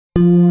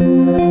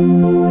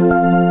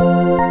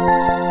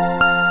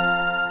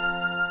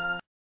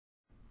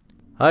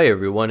Hi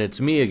everyone,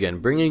 it's me again,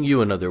 bringing you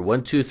another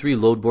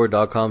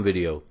 123loadboard.com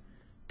video.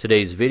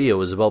 Today's video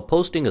is about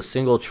posting a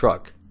single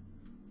truck.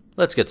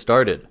 Let's get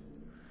started.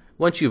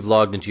 Once you've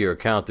logged into your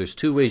account, there's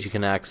two ways you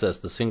can access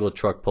the single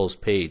truck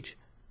post page.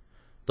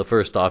 The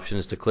first option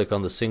is to click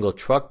on the single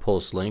truck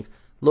post link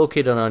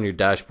located on your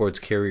dashboard's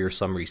carrier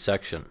summary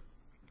section.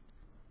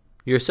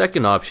 Your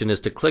second option is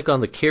to click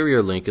on the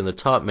carrier link in the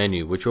top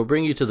menu, which will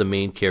bring you to the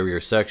main carrier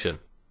section.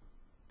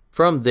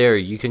 From there,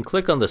 you can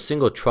click on the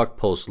single truck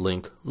post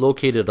link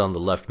located on the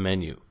left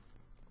menu.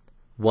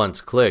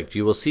 Once clicked,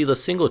 you will see the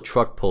single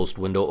truck post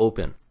window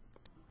open.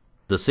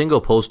 The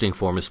single posting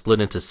form is split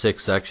into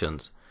 6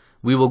 sections.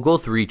 We will go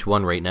through each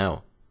one right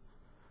now.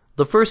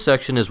 The first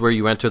section is where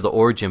you enter the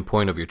origin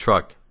point of your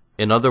truck.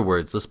 In other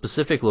words, the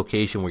specific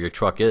location where your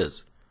truck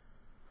is.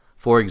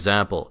 For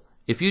example,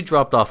 if you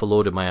dropped off a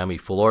load in Miami,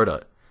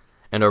 Florida,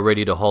 and are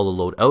ready to haul a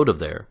load out of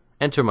there,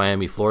 enter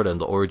Miami, Florida in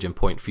the origin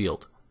point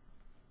field.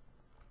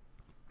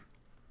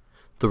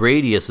 The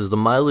radius is the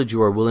mileage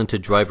you are willing to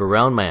drive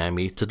around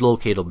Miami to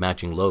locate a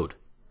matching load.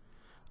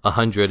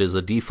 100 is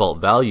a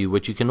default value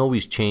which you can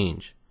always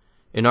change.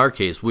 In our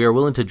case, we are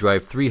willing to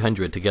drive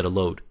 300 to get a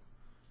load.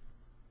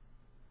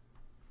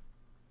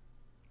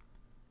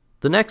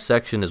 The next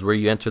section is where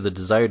you enter the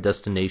desired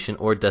destination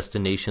or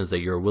destinations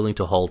that you are willing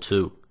to haul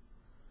to.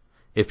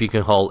 If you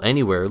can haul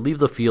anywhere, leave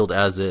the field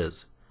as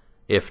is.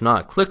 If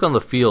not, click on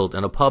the field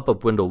and a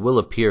pop-up window will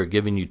appear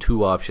giving you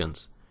 2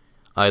 options,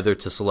 either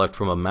to select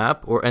from a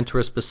map or enter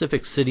a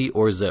specific city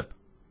or zip.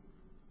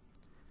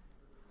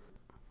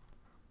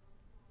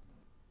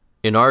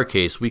 In our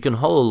case, we can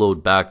haul a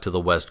load back to the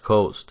West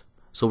Coast,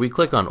 so we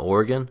click on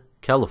Oregon,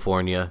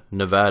 California,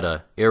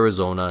 Nevada,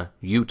 Arizona,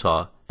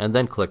 Utah, and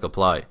then click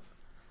Apply.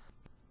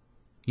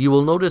 You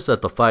will notice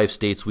that the 5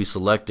 states we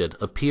selected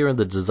appear in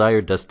the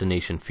desired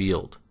destination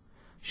field.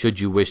 Should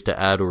you wish to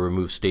add or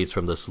remove states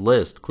from this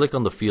list, click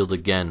on the field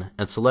again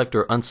and select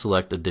or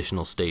unselect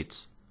additional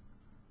states.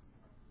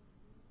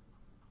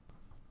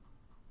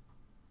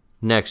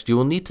 Next, you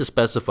will need to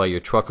specify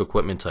your truck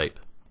equipment type.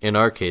 In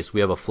our case,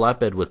 we have a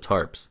flatbed with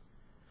tarps.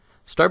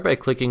 Start by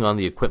clicking on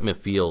the equipment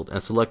field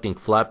and selecting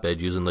flatbed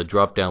using the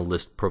drop-down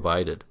list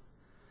provided.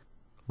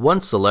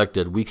 Once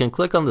selected, we can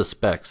click on the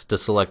specs to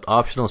select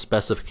optional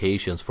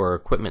specifications for our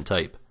equipment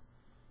type.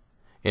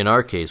 In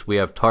our case, we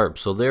have tarps,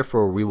 so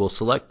therefore we will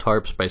select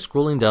tarps by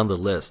scrolling down the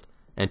list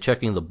and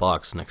checking the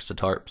box next to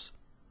tarps.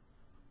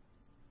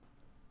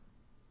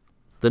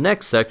 The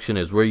next section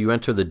is where you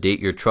enter the date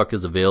your truck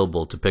is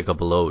available to pick up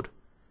a load.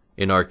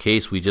 In our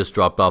case, we just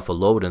dropped off a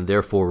load and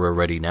therefore we're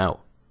ready now.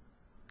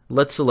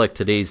 Let's select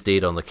today's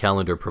date on the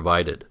calendar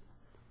provided.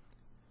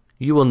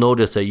 You will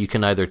notice that you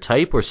can either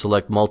type or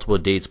select multiple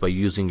dates by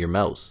using your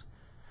mouse.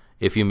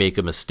 If you make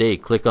a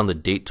mistake, click on the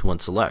date to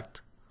unselect.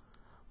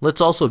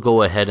 Let's also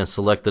go ahead and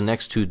select the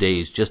next 2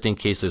 days just in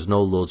case there's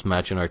no loads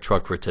matching our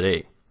truck for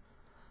today.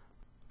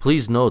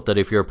 Please note that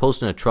if you're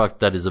posting a truck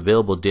that is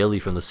available daily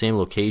from the same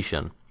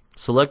location,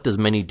 select as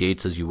many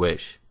dates as you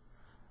wish.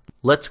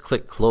 Let's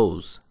click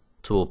Close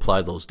to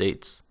apply those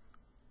dates.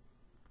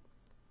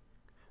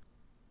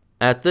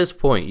 At this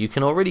point, you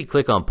can already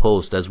click on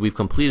Post as we've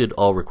completed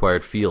all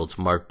required fields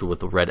marked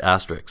with a red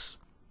asterisk.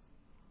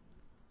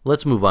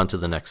 Let's move on to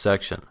the next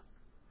section.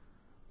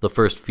 The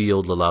first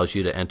field allows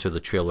you to enter the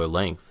trailer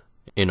length.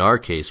 In our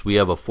case, we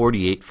have a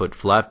 48-foot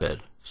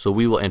flatbed, so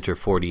we will enter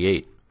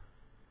 48.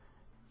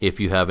 If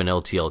you have an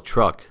LTL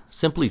truck,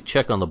 simply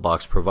check on the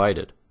box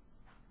provided.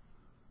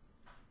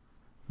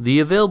 The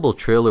available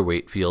trailer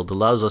weight field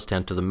allows us to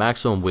enter the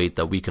maximum weight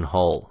that we can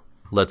haul.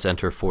 Let's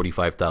enter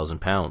 45,000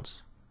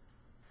 pounds.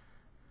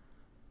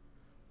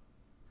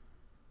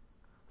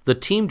 The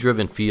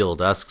team-driven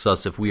field asks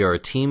us if we are a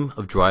team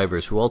of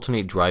drivers who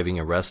alternate driving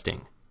and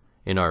resting.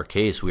 In our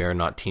case, we are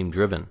not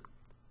team-driven.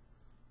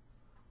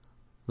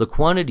 The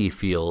quantity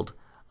field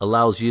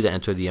allows you to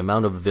enter the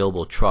amount of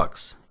available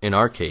trucks. In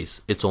our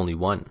case, it's only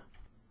 1.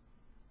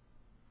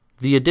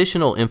 The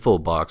additional info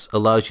box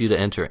allows you to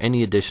enter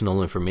any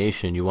additional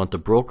information you want the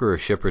broker or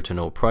shipper to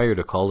know prior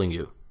to calling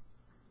you.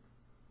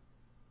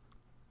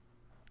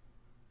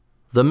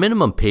 The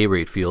minimum pay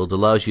rate field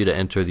allows you to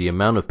enter the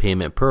amount of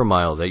payment per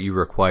mile that you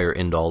require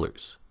in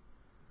dollars.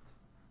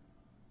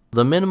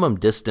 The minimum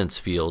distance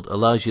field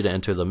allows you to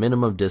enter the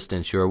minimum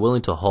distance you are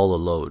willing to haul a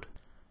load.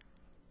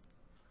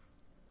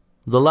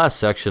 The last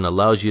section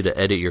allows you to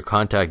edit your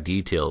contact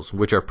details,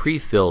 which are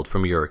pre-filled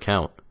from your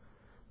account.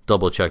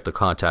 Double check the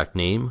contact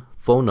name,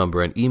 phone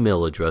number, and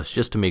email address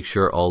just to make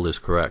sure all is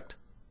correct.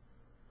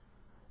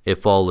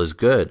 If all is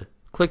good,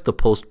 click the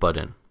Post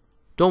button.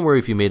 Don't worry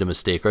if you made a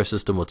mistake, our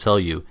system will tell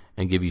you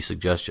and give you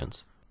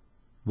suggestions.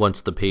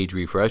 Once the page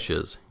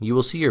refreshes, you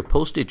will see your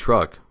posted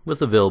truck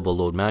with available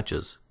load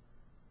matches.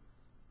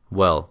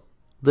 Well,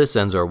 this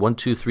ends our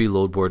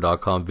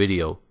 123loadboard.com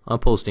video on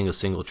posting a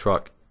single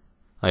truck.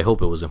 I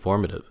hope it was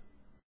informative.